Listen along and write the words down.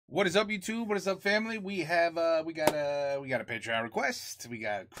What is up, YouTube? What is up, family? We got a Patreon request. We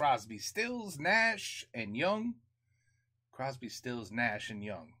got Crosby, Stills, Nash, and Young. Crosby, Stills, Nash, and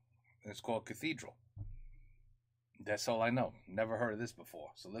Young. It's called Cathedral. That's all I know. Never heard of this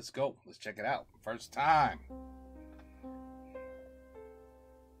before. So let's go. Let's check it out. First time.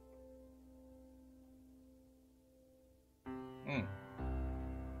 Hmm.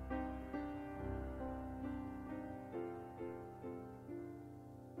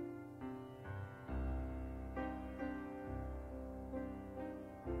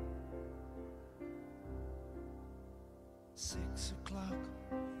 6 o'clock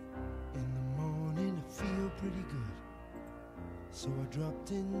in the morning, I feel pretty good. So I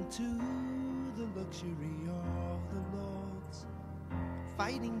dropped into the luxury of the lords,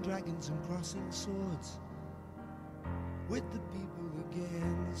 fighting dragons and crossing swords with the people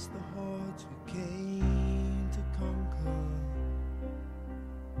against the hordes who came to conquer.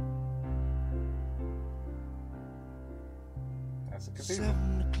 That's a cathedral.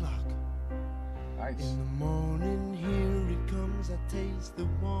 7 o'clock. Nice. In the morning, here it comes, I taste the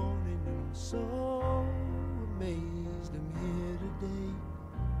warning. I'm so amazed I'm here today,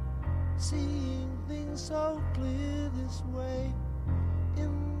 seeing things so clear this way.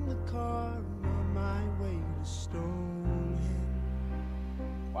 In the car, I'm on my way to Stonehenge.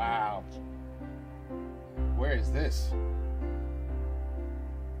 Wow. Where is this?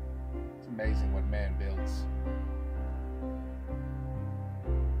 It's amazing what man builds.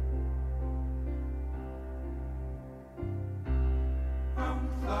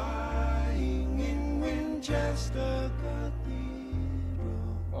 Winchester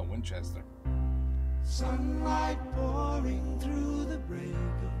Cathedral. Oh, Winchester. Sunlight pouring through the break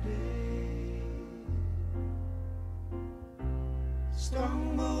of day.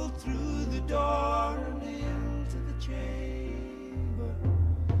 Stumbled through the door and into the chamber.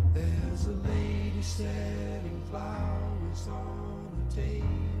 There's a lady setting flowers on a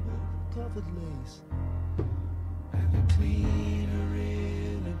table covered lace, and a cleaner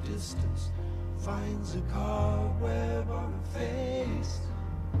in a distance finds a cobweb on her face,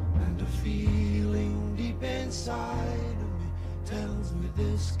 and a feeling deep inside of me tells me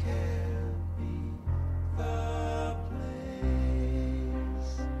this can't be the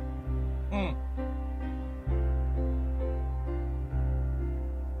place.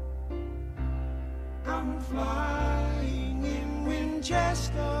 I'm flying in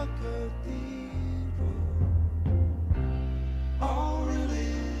Winchester Cathedral. All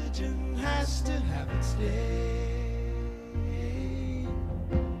religion has to have its day.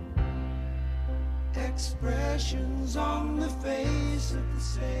 Expressions on the face of the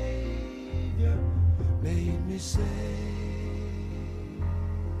Savior made me say,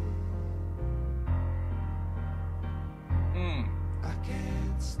 I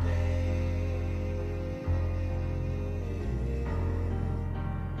can't stay.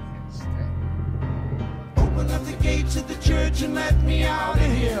 Open up the gates of the church and let me out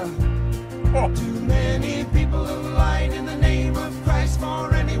of here. Too many people have lied in the name of Christ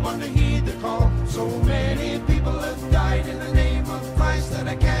for anyone to heed the call. So many people have died in the name of Christ that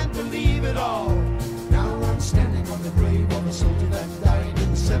I can't believe it all. Now I'm standing on the grave of a soldier that died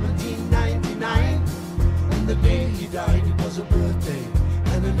in 1799. And the day he died, it was a birthday,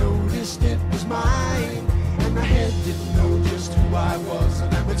 and I noticed it was mine. And my head didn't know just who I was,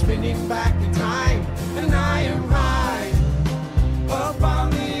 and I went spinning back in time. And I am high up on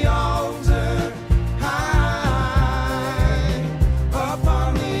the altar, high up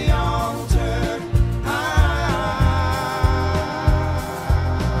on the altar, high.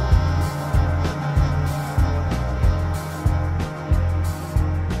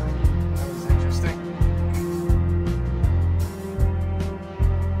 That was interesting.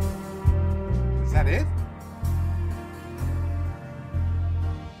 Is that it?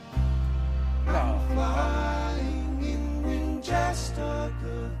 Flying in Winchester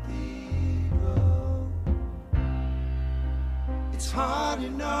Cathedral. It's hard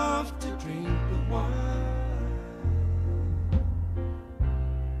enough to drink the wine.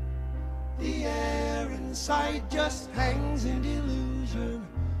 The air inside just hangs in delusion,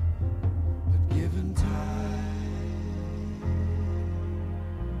 but given time,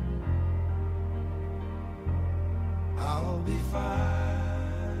 I'll be fine.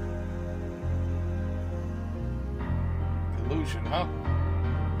 Illusion, huh?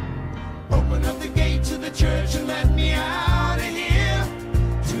 Open up the gates of the church and let me out of here.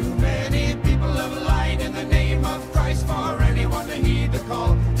 Too many people have lied in the name of Christ for anyone to heed the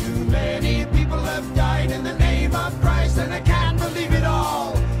call. Too many people have died in the name of Christ, and I can't believe it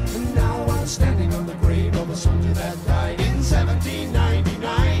all. And now I'm standing on the grave of a soldier that died in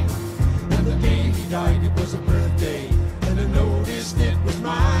 1799.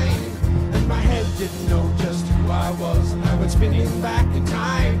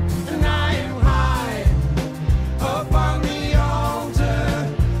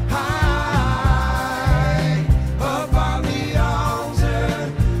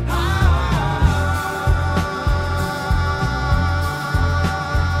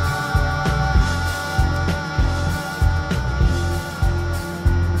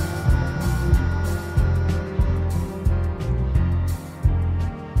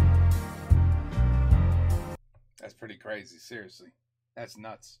 crazy. Seriously. That's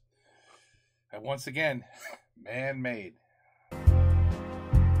nuts. And once again, man-made.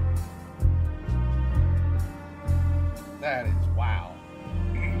 That is wow.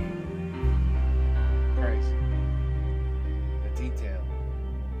 Crazy. The detail.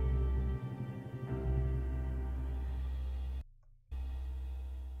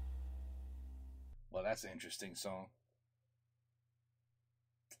 Well, that's an interesting song.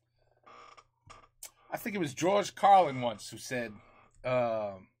 I think it was George Carlin once who said,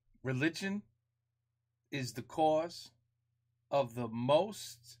 religion is the cause of the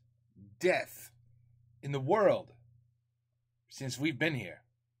most death in the world since we've been here.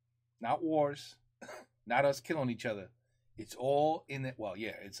 Not wars, not us killing each other. It's all in the, well,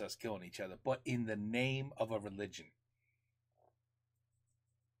 yeah, it's us killing each other, but in the name of a religion.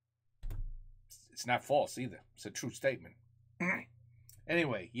 It's not false either. It's a true statement.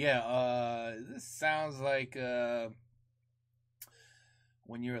 Anyway, yeah, this sounds like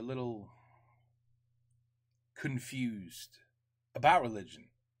when you're a little confused about religion.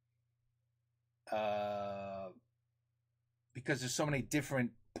 Because there's so many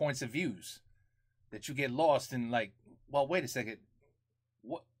different points of views that you get lost in, like, well, wait a second.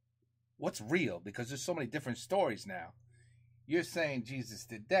 What's real? Because there's so many different stories now. You're saying Jesus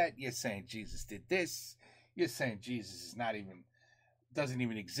did that. You're saying Jesus did this. You're saying Jesus is not even, doesn't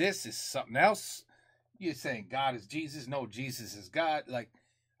even exist. It's something else. You're saying God is Jesus. No, Jesus is God. Like,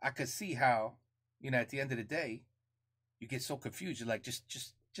 I could see how, at the end of the day, you get so confused. You're like,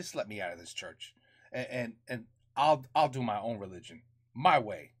 just let me out of this church, and I'll do my own religion, my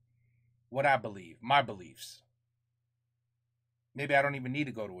way, what I believe, my beliefs. Maybe I don't even need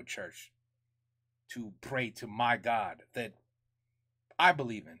to go to a church to pray to my God that I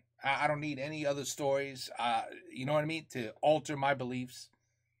believe in. I don't need any other stories, you know what I mean, to alter my beliefs.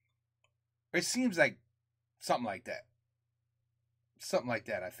 It seems like something like that. Something like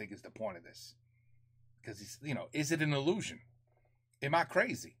that, I think, is the point of this. Because, is it an illusion? Am I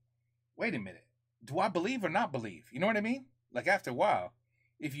crazy? Wait a minute. Do I believe or not believe? You know what I mean? Like, after a while,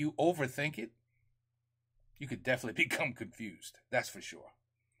 if you overthink it, you could definitely become confused. That's for sure.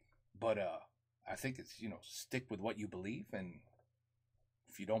 But I think it's, stick with what you believe, and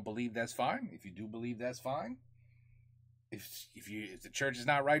if you don't believe, that's fine. If you do believe, that's fine. If the church is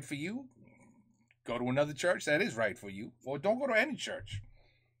not right for you, go to another church that is right for you, or don't go to any church.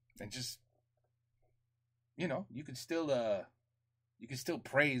 And just, you can still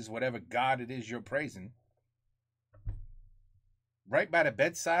praise whatever God it is you're praising right by the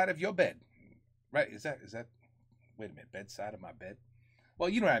bedside of your bed. Right? Is that? Wait a minute, bedside of my bed. Well,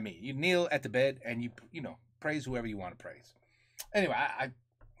 you know what I mean. You kneel at the bed and you praise whoever you want to praise. Anyway, I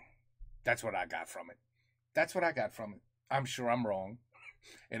that's what I got from it. That's what I got from it. I'm sure I'm wrong,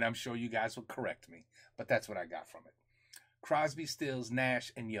 and I'm sure you guys will correct me, but that's what I got from it. Crosby, Stills,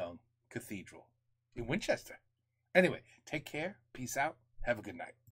 Nash, and Young, Cathedral in Winchester. Anyway, take care. Peace out. Have a good night.